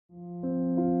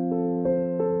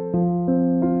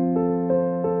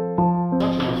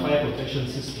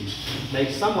protection system.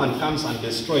 Like someone comes and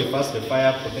destroys first the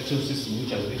fire protection system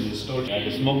which has been installed,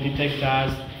 the smoke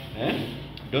detectors,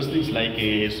 those things like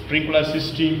a sprinkler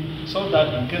system, so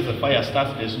that in case the fire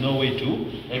starts, there's no way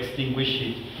to extinguish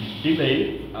it.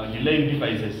 Delaying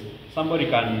devices. Somebody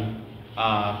can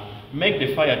make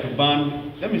the fire to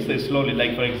burn, let me say slowly,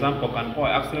 like for example, can pour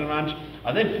accelerant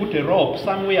and then put a rope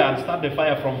somewhere and start the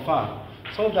fire from far.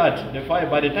 So that the fire,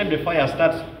 by the time the fire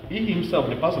starts, he himself,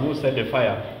 the person who set the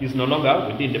fire, is no longer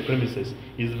within the premises.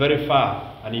 He's very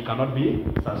far and he cannot be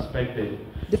suspected.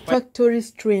 The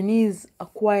factory's trainees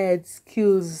acquired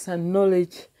skills and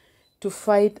knowledge to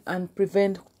fight and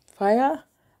prevent fire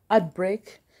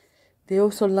outbreak. They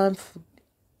also learned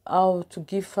how to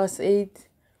give first aid,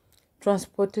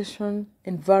 transportation,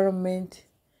 environment,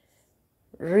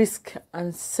 risk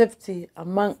and safety,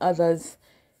 among others.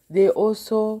 They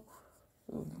also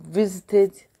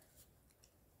visited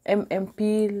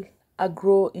MMP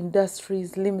Agro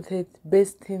Industries Limited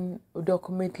based in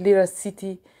Udokumet, Lira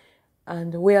City,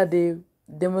 and where they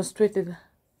demonstrated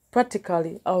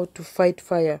practically how to fight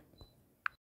fire.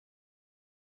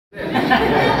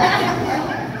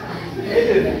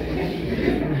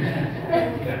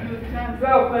 So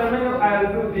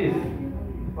I'll do this.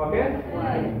 Okay?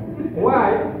 Why?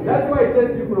 That's why I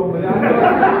test you from there.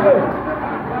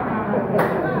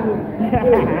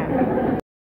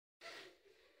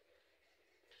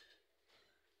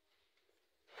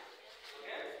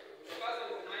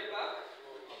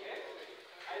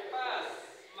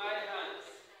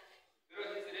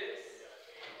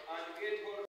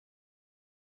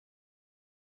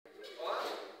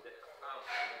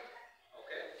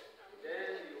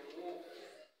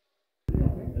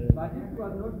 But if it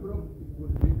was not broke, it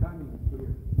would be coming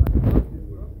through. But because it's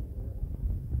broke,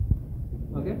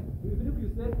 okay? Even if you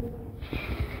said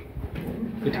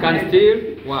it can still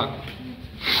work.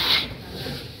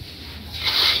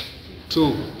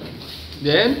 2.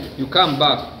 Then you come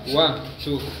back. 1,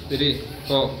 2, 3,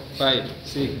 4, 5,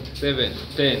 6, 7,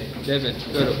 10, 11,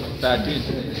 12,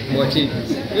 13, 14.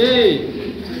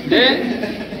 Hey!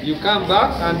 Then you come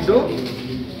back and do.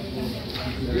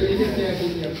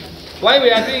 Why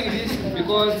we are doing this?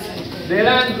 Because the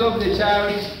lungs of the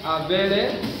child are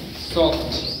very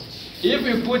soft. If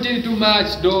you put in too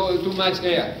much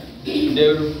air, they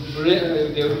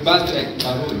will burst like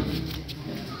balloon.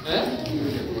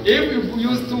 If you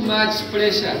use too much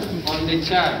pressure on the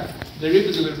child, the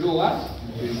ribs will do what?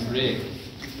 Will break.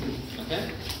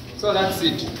 Okay? So that's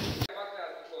it.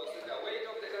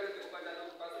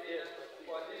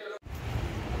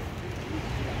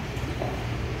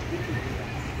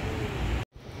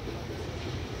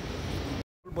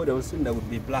 Body of cylinder would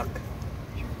be black.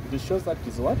 It shows that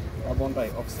is what? Carbon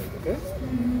dioxide, okay?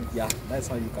 Yeah, that's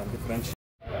how you can differentiate.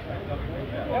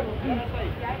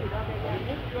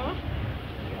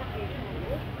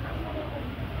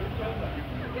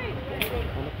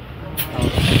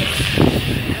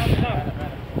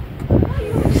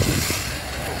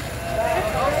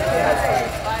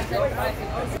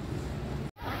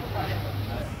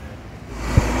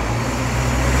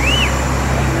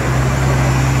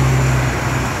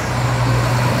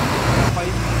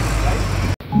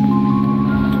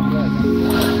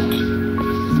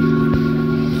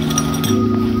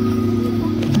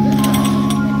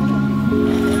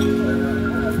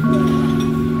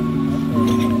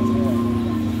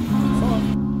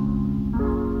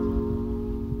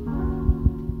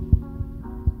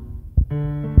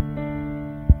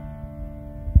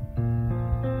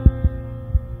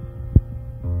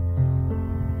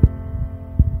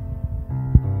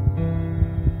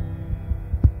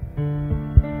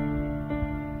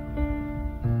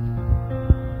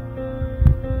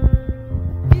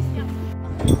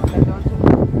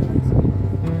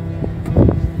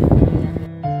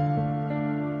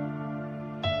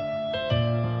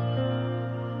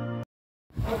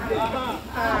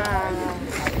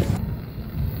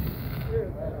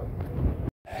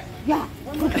 Yeah.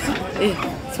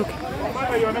 It's okay.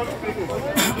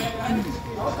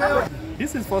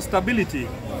 This is for stability.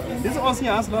 This also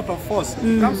has a lot of force.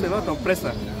 It comes with a lot of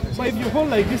pressure. So if you hold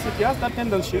like this, it has that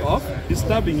tendency of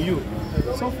disturbing you.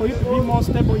 So for you to be more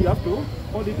stable, you have to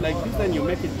hold it like this, then you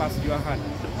make it pass your hand.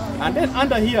 And then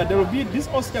under here, there will be this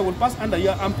ostia will pass under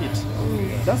your armpit.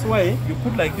 That's why you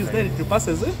put like this, then it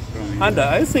passes under.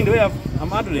 I think the way I'm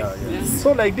handling.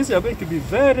 So like this, you're going to be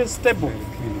very stable.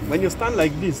 When you stand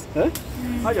like this,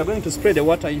 how you're going to spray the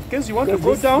water. In case you want to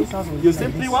go down, you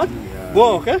simply what?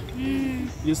 Go, okay?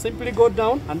 You simply go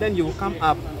down and then you will come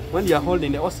up when you're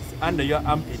holding the ostia under your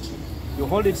armpit. You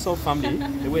hold it so firmly,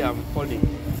 the way I'm holding.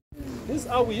 This is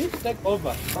how we take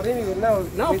over.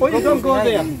 Now for you don't go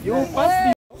there. You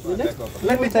pass the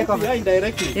Let me take over here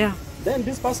indirectly. Yeah. Then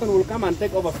this person will come and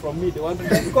take over from me.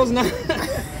 Because now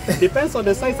depends on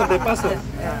the size of the person.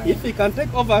 If he can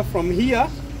take over from here,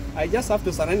 I just have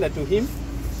to surrender to him.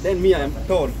 Then me, I am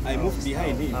tall. I move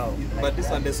behind him. But this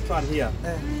one, the strand here,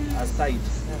 has tied.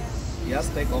 He has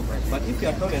to take over. But if you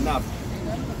are tall enough,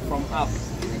 from up,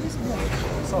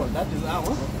 so that is how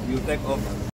you take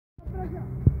over.